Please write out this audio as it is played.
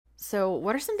So,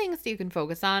 what are some things that you can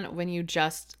focus on when you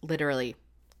just literally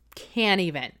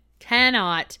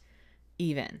cannot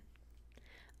even?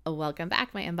 Welcome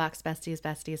back, my inbox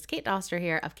besties. Kate Doster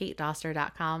here of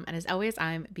katedoster.com. And as always,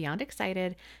 I'm beyond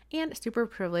excited and super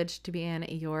privileged to be in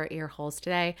your ear holes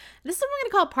today. This is what we're going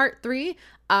to call part 3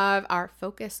 of our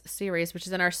focus series, which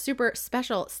is in our super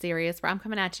special series where I'm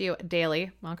coming at you daily.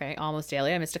 Okay, almost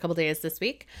daily. I missed a couple days this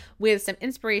week with some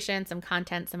inspiration, some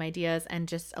content, some ideas, and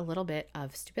just a little bit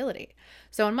of stability.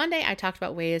 So on Monday, I talked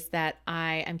about ways that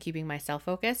I am keeping myself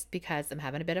focused because I'm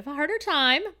having a bit of a harder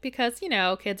time because,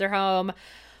 kids are home.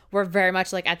 We're very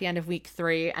much like at the end of week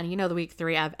 3, and the week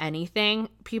 3 of anything,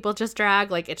 people just drag,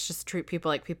 like it's just treat people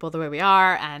like people the way we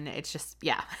are, and it's just,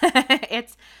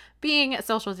 it's being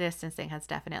social distancing has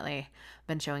definitely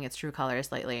been showing its true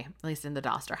colors lately, at least in the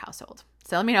Doster household.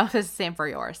 So let me know if it's the same for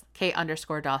yours.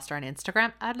 Kate_Doster on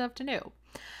Instagram. I'd love to know.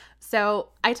 So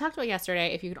I talked about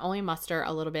yesterday, if you could only muster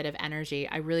a little bit of energy,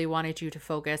 I really wanted you to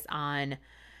focus on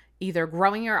either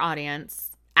growing your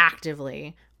audience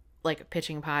actively, like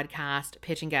pitching a podcast,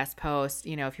 pitching guest posts.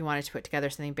 If you wanted to put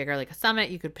together something bigger like a summit,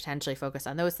 you could potentially focus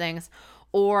on those things,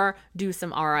 or do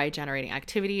some ROI generating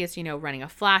activities, running a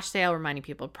flash sale, reminding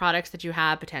people of products that you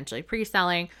have, potentially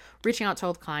pre-selling, reaching out to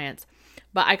old clients.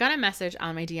 But I got a message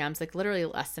on my DMs like literally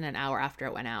less than an hour after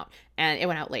it went out, and it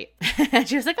went out late. And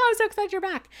she was like, "Oh, I'm so excited you're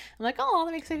back." I'm like, "Oh,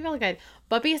 that makes me feel good."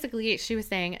 But basically she was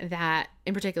saying that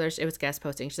in particular, it was guest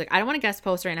posting. She's like, "I don't want to guest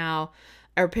post right now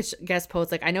or pitch guest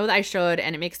posts. Like, I know that I should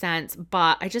and it makes sense,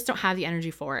 but I just don't have the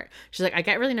energy for it." She's like, "I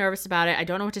get really nervous about it. I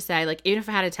don't know what to say. Like, even if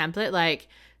I had a template, like,"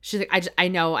 she's like, I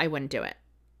know I wouldn't do it.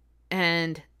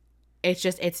 And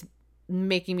it's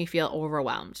making me feel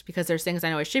overwhelmed because there's things I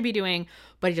know I should be doing,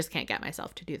 but I just can't get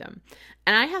myself to do them.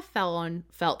 And I have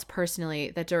felt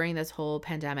personally that during this whole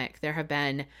pandemic, there have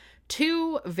been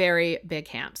 2 very big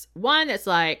camps. One that's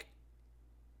like,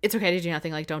 it's okay to do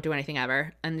nothing, like don't do anything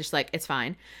ever, and just like it's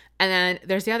fine. And then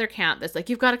there's the other camp that's like,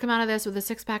 you've got to come out of this with a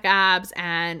 6-pack abs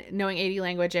and knowing 80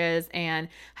 languages and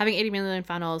having 80 million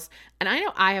funnels. And I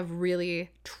know I have really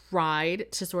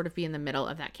tried to sort of be in the middle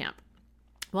of that camp.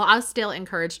 Well, I'll still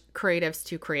encourage creatives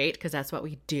to create because that's what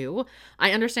we do.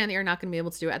 I understand that you're not going to be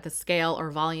able to do it at the scale or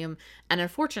volume and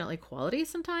unfortunately quality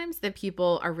sometimes that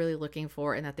people are really looking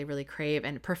for and that they really crave.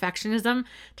 And perfectionism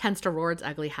tends to roar its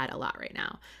ugly head a lot right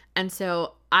now. And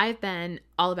so I've been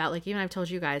all about, like, even I've told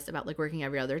you guys about like working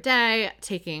every other day,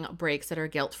 taking breaks that are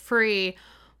guilt-free.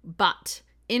 But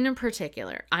in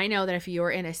particular, I know that if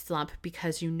you're in a slump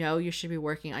because you should be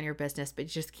working on your business, but you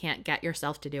just can't get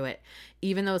yourself to do it,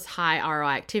 even those high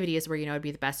ROI activities where it'd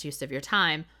be the best use of your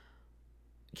time,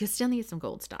 you still need some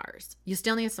gold stars. You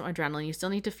still need some adrenaline. You still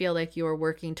need to feel like you're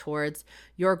working towards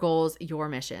your goals, your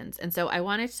missions. And so I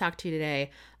wanted to talk to you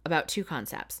today about 2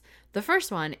 concepts. The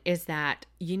first one is that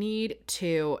you need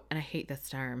to, and I hate this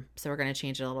term, so we're going to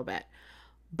change it a little bit,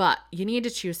 but you need to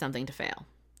choose something to fail.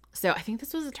 So I think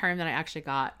this was a term that I actually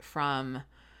got from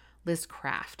Liz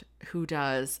Craft, who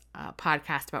does a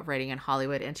podcast about writing in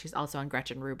Hollywood. And she's also on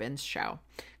Gretchen Rubin's show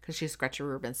because she's Gretchen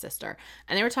Rubin's sister.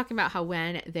 And they were talking about how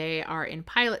when they are in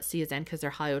pilot season, because they're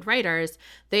Hollywood writers,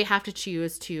 they have to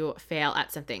choose to fail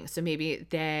at something. So maybe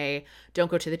they don't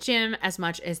go to the gym as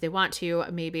much as they want to.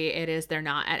 Maybe it is they're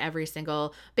not at every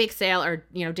single bake sale or,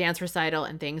 dance recital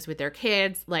and things with their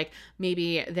kids. Like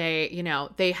maybe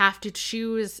they have to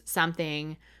choose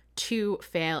something to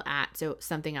fail at so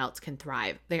something else can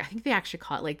thrive. I think they actually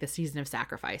call it like the season of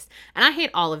sacrifice. And I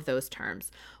hate all of those terms.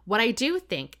 What I do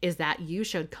think is that you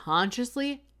should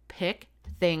consciously pick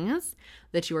things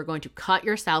that you are going to cut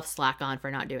yourself slack on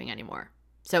for not doing anymore.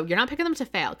 So you're not picking them to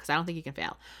fail because I don't think you can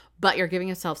fail, but you're giving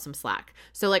yourself some slack.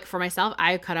 So like for myself,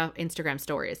 I cut off Instagram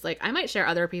stories. Like I might share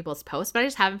other people's posts, but I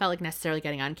just haven't felt like necessarily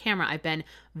getting on camera. I've been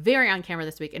very on camera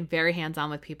this week and very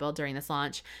hands-on with people during this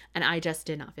launch. And I just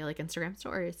did not feel like Instagram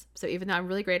stories. So even though I'm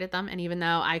really great at them, and even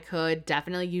though I could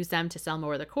definitely use them to sell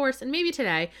more of the course, and maybe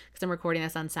today, because I'm recording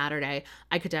this on Saturday,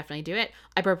 I could definitely do it.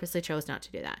 I purposely chose not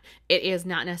to do that. It is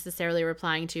not necessarily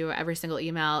replying to every single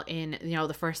email in,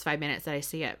 the first 5 minutes that I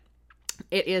see it.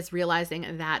 It is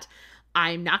realizing that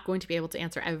I'm not going to be able to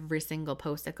answer every single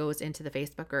post that goes into the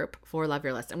Facebook group for Love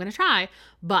Your List. I'm going to try,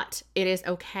 but it is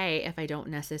okay if I don't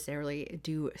necessarily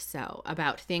do so,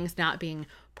 about things not being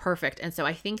perfect. And so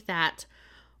I think that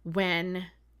when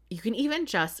you can even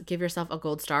just give yourself a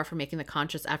gold star for making the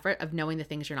conscious effort of knowing the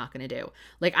things you're not going to do.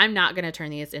 Like I'm not going to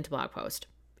turn these into blog posts.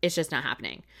 It's just not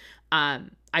happening.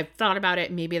 I've thought about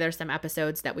it. Maybe there's some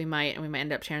episodes that we might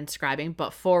end up transcribing,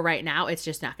 but for right now, it's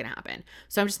just not going to happen.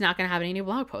 So I'm just not going to have any new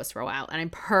blog posts for a while. And I'm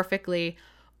perfectly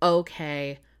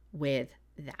okay with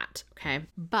that. Okay.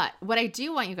 But what I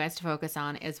do want you guys to focus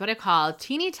on is what I call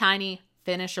teeny tiny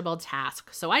finishable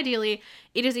task. So ideally,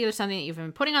 it is either something that you've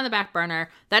been putting on the back burner.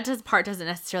 That part doesn't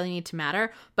necessarily need to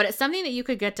matter, but it's something that you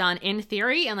could get done in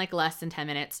theory in like less than 10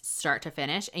 minutes, start to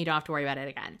finish, and you don't have to worry about it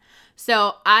again.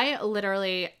 So I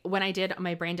literally, when I did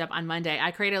my brain dump on Monday,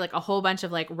 I created like a whole bunch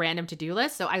of like random to-do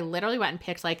lists. So I literally went and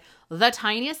picked like the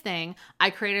tiniest thing.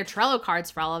 I created Trello cards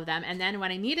for all of them. And then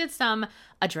when I needed some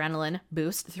adrenaline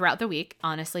boost throughout the week,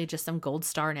 honestly, just some gold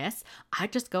starness,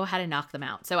 I'd just go ahead and knock them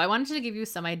out. So I wanted to give you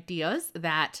some ideas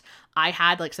that I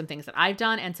had, like some things that I've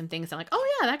done and some things I'm like,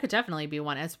 oh yeah, that could definitely be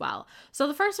one as well. So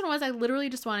the first one was I literally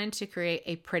just wanted to create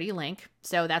a pretty link.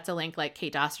 So that's a link like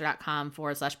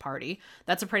katedoster.com/party.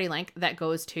 That's a pretty link that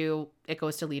goes to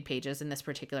lead pages in this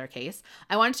particular case.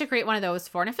 I wanted to create one of those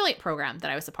for an affiliate program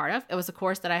that I was a part of. It was a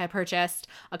course that I had purchased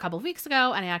a couple of weeks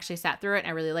ago, and I actually sat through it and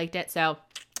I really liked it. So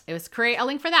it was create a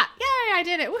link for that. Yay, I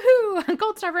did it. Woohoo.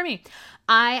 Gold star for me.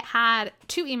 I had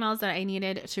 2 emails that I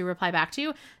needed to reply back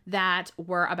to that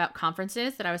were about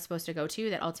conferences that I was supposed to go to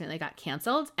that ultimately got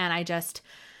canceled. And I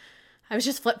was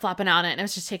just flip-flopping on it, and it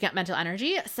was just taking up mental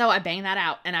energy. So I banged that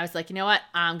out, and I was like, you know what?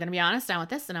 I'm going to be honest. I want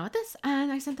this, and I want this.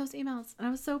 And I sent those emails, and I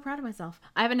was so proud of myself.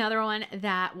 I have another one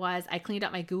that was I cleaned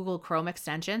up my Google Chrome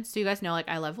extension. So you guys know, like,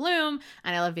 I love Loom,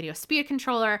 and I love Video Speed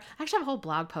Controller. I actually have a whole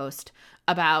blog post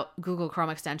about Google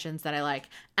Chrome extensions that I like.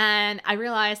 And I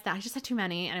realized that I just had too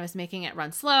many, and I was making it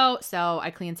run slow. So I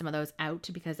cleaned some of those out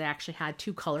because I actually had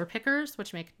 2 color pickers,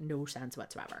 which make no sense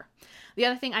whatsoever. The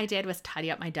other thing I did was tidy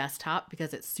up my desktop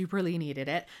because it superly needed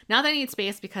it. Not that I need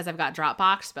space because I've got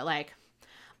Dropbox, but like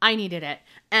I needed it.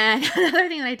 And another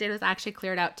thing that I did was actually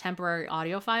cleared out temporary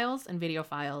audio files and video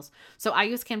files. So I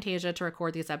use Camtasia to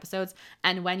record these episodes.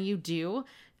 And when you do,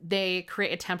 they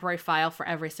create a temporary file for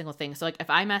every single thing. So like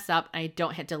if I mess up, I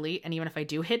don't hit delete. And even if I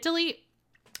do hit delete,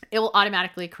 it will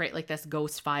automatically create like this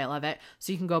ghost file of it.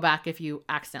 So you can go back if you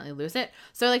accidentally lose it.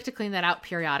 So I like to clean that out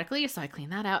periodically. So I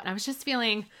cleaned that out, and I was just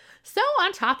feeling so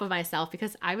on top of myself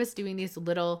because I was doing these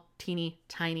little teeny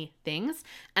tiny things.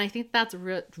 And I think that's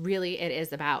really it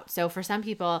is about. So for some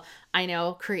people, I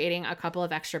know creating a couple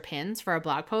of extra pins for a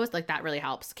blog post, like that really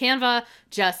helps. Canva,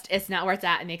 it's not where it's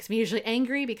at. It makes me usually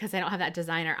angry because I don't have that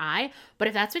designer eye. But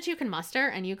if that's what you can muster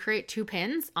and you create 2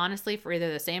 pins, honestly, for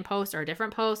either the same post or a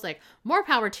different post, like more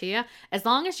power to you, as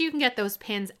long as you can get those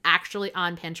pins actually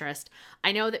on Pinterest.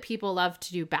 I know that people love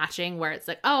to do batching where it's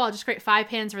like, oh, I'll just create 5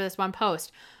 pins for this one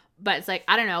post. But it's like,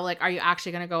 I don't know, like, are you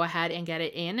actually going to go ahead and get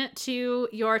it into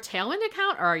your Tailwind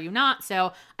account, or are you not?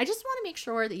 So I just want to make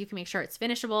sure that you can make sure it's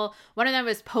finishable. One of them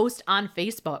is post on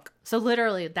Facebook. So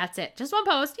literally that's it. Just one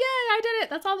post. Yay, I did it.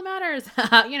 That's all that matters.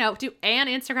 Do an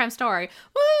Instagram story.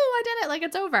 Woo, I did it. Like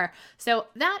it's over. So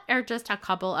that are just a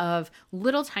couple of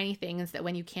little tiny things that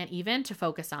when you can't even to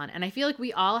focus on. And I feel like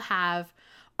we all have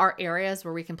are areas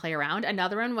where we can play around.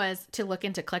 Another one was to look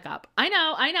into ClickUp. I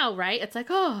know, right? It's like,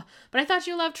 oh, but I thought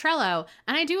you loved Trello.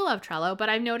 And I do love Trello, but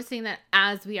I'm noticing that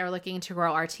as we are looking to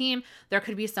grow our team, there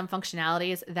could be some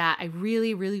functionalities that I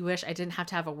really, really wish I didn't have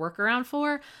to have a workaround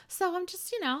for. So I'm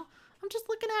just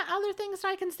looking at other things that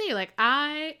I can see. Like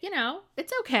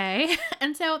it's okay.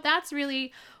 And so that's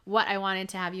really what I wanted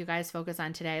to have you guys focus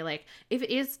on today. Like if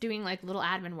it is doing like little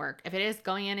admin work, if it is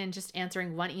going in and just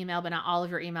answering one email, but not all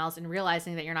of your emails and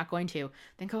realizing that you're not going to,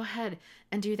 then go ahead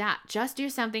and do that. Just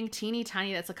do something teeny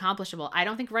tiny that's accomplishable. I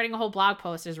don't think writing a whole blog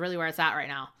post is really where it's at right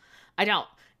now. I don't.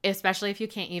 Especially if you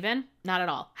can't even, not at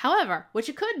all. However, what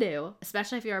you could do,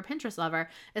 especially if you're a Pinterest lover,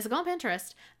 is go on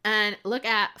Pinterest and look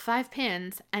at 5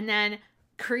 pins and then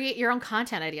create your own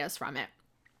content ideas from it.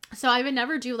 So I would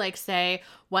never do like, say,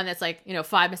 one that's like,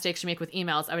 5 mistakes you make with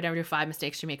emails. I would never do 5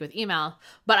 mistakes you make with email.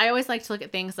 But I always like to look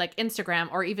at things like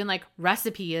Instagram or even like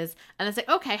recipes. And it's like,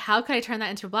 okay, how could I turn that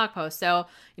into a blog post? So,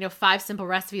 5 simple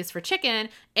recipes for chicken.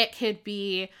 It could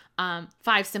be 5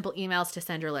 simple emails to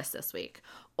send your list this week.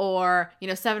 Or,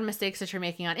 7 mistakes that you're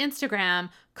making on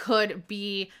Instagram could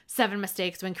be 7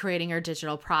 mistakes when creating your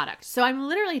digital product. So I'm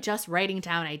literally just writing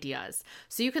down ideas.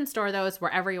 So you can store those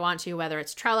wherever you want to, whether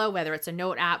it's Trello, whether it's a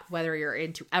note app, whether you're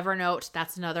into Evernote.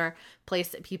 That's another place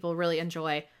that people really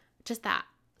enjoy. Just that.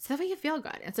 So that way you feel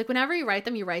good. It's like whenever you write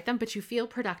them, but you feel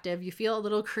productive, you feel a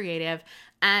little creative.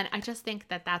 And I just think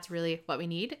that that's really what we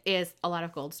need is a lot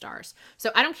of gold stars.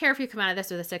 So I don't care if you come out of this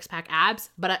with a 6-pack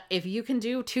abs, but if you can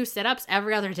do 2 sit-ups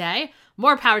every other day,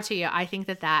 more power to you. I think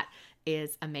that that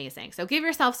is amazing. So give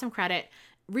yourself some credit.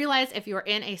 Realize if you're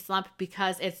in a slump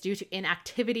because it's due to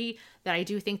inactivity, that I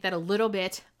do think that a little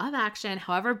bit of action,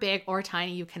 however big or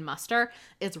tiny you can muster,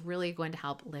 is really going to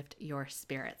help lift your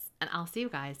spirits. And I'll see you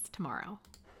guys tomorrow.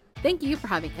 Thank you for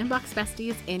having Inbox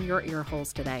Besties in your ear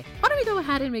holes today. Why don't we go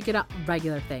ahead and make it a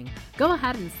regular thing? Go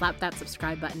ahead and slap that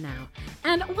subscribe button now.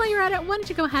 And while you're at it, why don't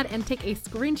you go ahead and take a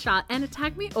screenshot and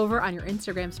tag me over on your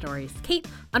Instagram stories,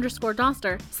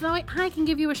 Kate_Doster, so that way I can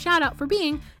give you a shout out for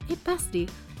being a bestie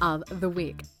of the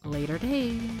week. Later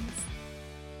days.